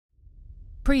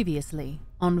Previously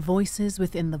on Voices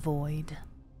Within the Void.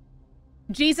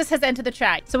 Jesus has entered the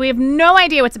chat, so we have no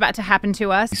idea what's about to happen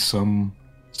to us. Some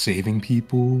saving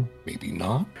people, maybe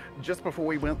not. Just before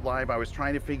we went live, I was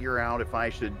trying to figure out if I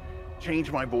should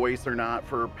change my voice or not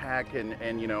for Peck,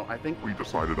 and you know, I think we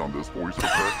decided on this voice for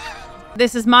Peck.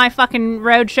 This is my fucking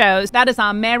roadshow. That is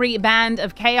our merry band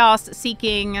of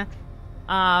chaos-seeking,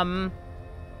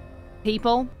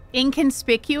 people.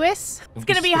 Inconspicuous. It's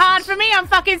gonna be hard for me. I'm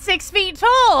fucking 6 feet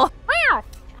tall. Wow.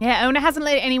 Yeah, Ona hasn't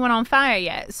lit anyone on fire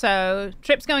yet, so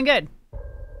trip's going good.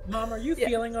 Mom, are you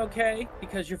feeling okay?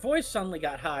 Because your voice suddenly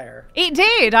got higher. It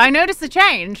did. I noticed the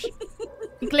change.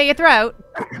 You clear your throat.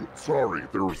 Sorry,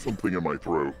 there was something in my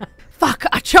throat. Fuck,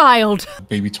 a child.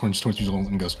 Baby turns 20 years old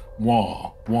and goes,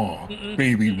 wah, wah,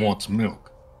 baby wants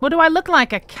milk. What do I look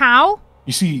like, a cow?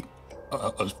 You see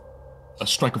a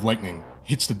strike of lightning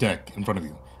hits the deck in front of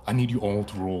you. I need you all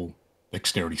to roll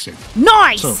dexterity saving.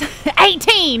 Nice! So,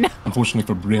 18! Unfortunately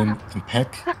for Bryn and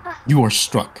Peck, you are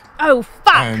struck. Oh,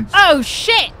 fuck. And oh,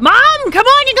 shit. Mom, come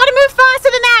on, you gotta move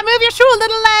faster than that. Move your short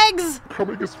little legs.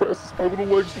 Coming as fast as my little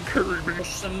legs will carry me. Push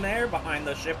some air behind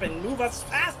the ship and move us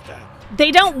faster.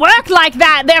 They don't work like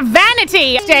that. They're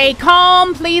vanity. Stay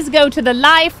calm. Please go to the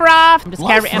life raft. I'm just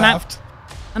carrying raft?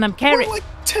 And I'm carrying. We're like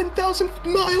 10,000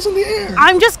 miles in the air.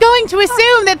 I'm just going to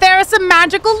assume that there are some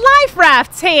magical life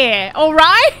rafts here, all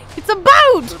right? It's a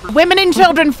boat. Women and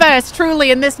children first,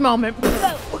 truly, in this moment. You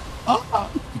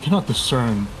cannot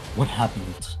discern what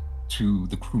happened to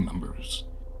the crew members.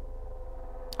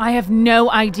 I have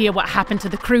no idea what happened to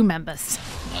the crew members.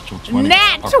 Natural 20.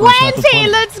 Nat 20,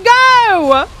 let's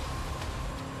go!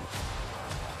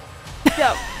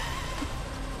 Go.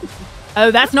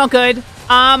 Oh, that's not good.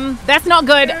 That's not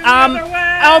good.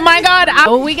 Oh my god.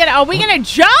 Are we gonna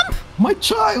jump? My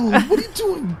child, what are you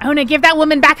doing? I wanna give that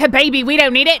woman back her baby. We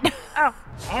don't need it. Oh.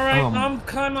 All right, Mom,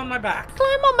 climb on my back.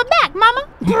 Climb on my back, mama.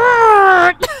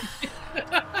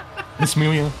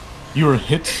 Nysmelia, you were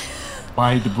hit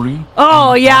by debris.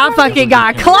 Oh yeah, I fucking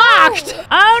got clocked.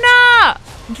 Oh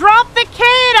no! Drop the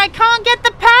kid. I can't get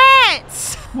the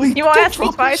pets. Wait, You won't ask me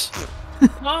twice.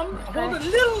 Mom, hold a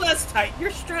little less tight. You're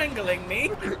strangling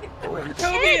me.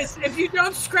 Tobias, if you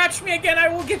don't scratch me again, I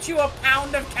will get you a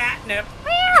pound of catnip.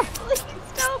 Please,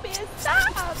 Tobias,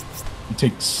 stop. You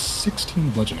take 16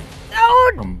 bludgeoning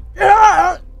from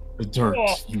the dirt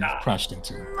you crashed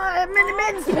into. I'm in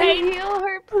immense pain. Heal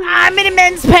her, please. I'm in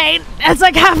immense pain. That's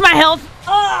like half my health.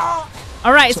 Oh.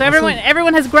 All right, so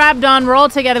everyone has grabbed on. We're all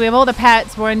together. We have all the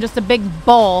pets. We're in just a big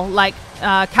ball, like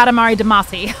Katamari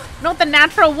Damacy. Not the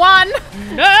natural one.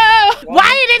 No.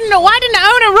 Why didn't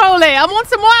Ona roll it? I want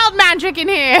some wild magic in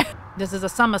here. This is a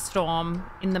summer storm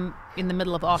in the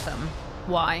middle of autumn.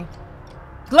 Why?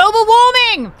 Global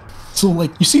warming. So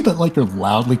like you see that like you're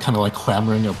loudly kind of like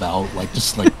clamoring about like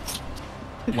just like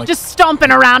just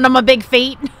stomping around on my big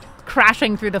feet,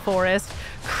 crashing through the forest.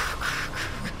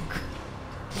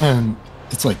 And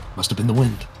it's like must have been the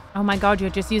wind. Oh my god,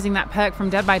 you're just using that perk from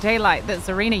Dead by Daylight that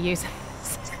Serena uses.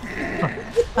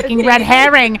 Fucking red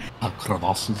herring.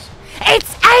 Crevasses.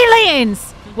 It's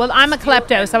aliens! Well, I'm a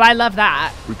klepto, so I love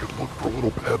that. We could look for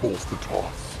little pebbles to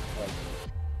toss.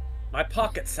 My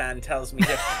pocket sand tells me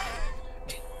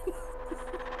different.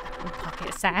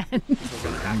 Pocket sand.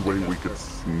 Any way we could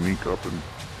sneak up and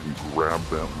grab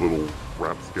that little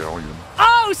rapscallion?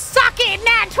 Oh, suck it,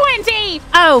 Nat 20!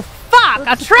 Oh, fuck,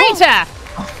 a traitor!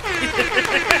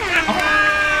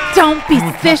 Don't be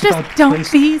suspicious.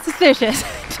 Don't be suspicious.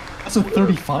 That's a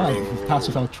 35 with pass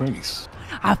without trace.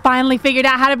 I finally figured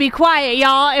out how to be quiet,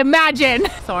 y'all. Imagine.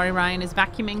 Sorry, Ryan is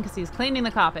vacuuming because he's cleaning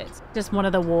the carpets. Just one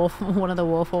of the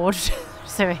warforged.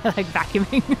 So like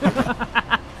vacuuming.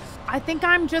 I think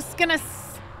I'm just gonna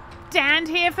stand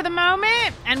here for the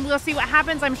moment and we'll see what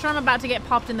happens. I'm sure I'm about to get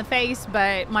popped in the face,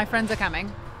 but my friends are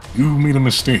coming. You made a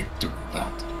mistake doing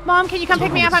that. Mom, can you come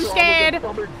pick me up? I'm scared.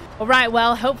 All right,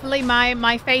 well, hopefully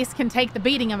my face can take the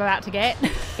beating I'm about to get.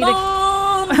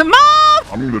 Mom! Mom!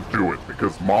 I'm gonna do it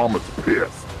because Mom is pissed.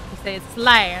 You say it's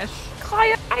slash. Claw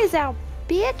your eyes out,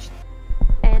 bitch.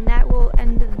 And that will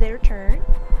end their turn.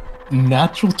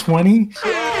 Natural 20? Roll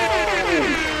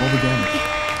the damage.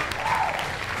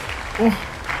 Oh,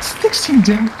 16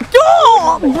 damage.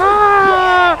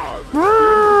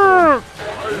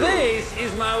 This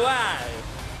is my wife.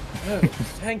 Oh,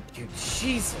 thank you,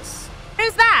 Jesus.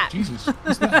 Who's that? Jesus,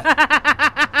 who's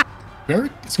that?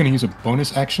 Barrick is going to use a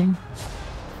bonus action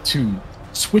to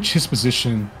switch his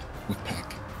position with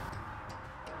Peck.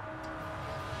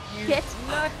 Shit.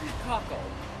 Lucky cockle.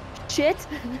 Shit.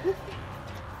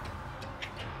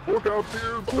 Look out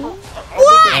there.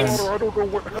 What? I don't know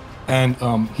what. And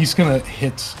he's going to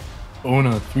hit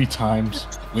Ona 3 times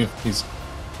with his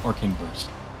Arcane Burst.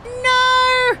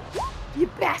 No! You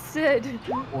bastard!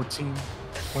 14,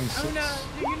 26. Oh no,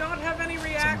 do you not have any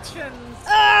reactions?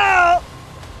 Oh!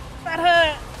 That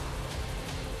hurt.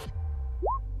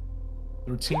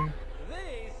 13,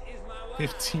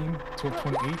 15,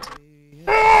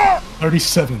 12.8,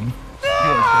 37. You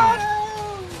are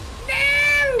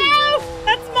dead. No!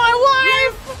 That's my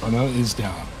wife! Oh no, is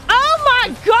down. Oh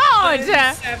my god!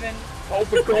 7.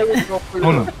 How's it going up there?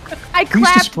 Oh no. I Please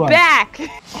clapped describe. back.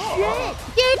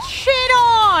 Get shit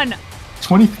on!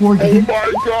 24 Oh games.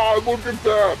 my god, look at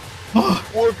that! Look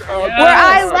at Where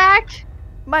that! I lack,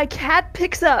 my cat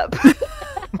picks up.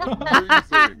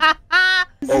 Amazing.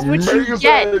 This is what you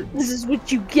get. This is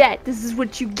what you get. This is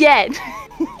what you get.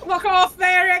 Look off,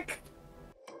 Eric!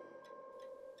 You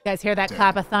guys hear that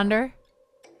clap of thunder?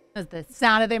 That's the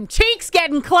sound of them cheeks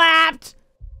getting clapped!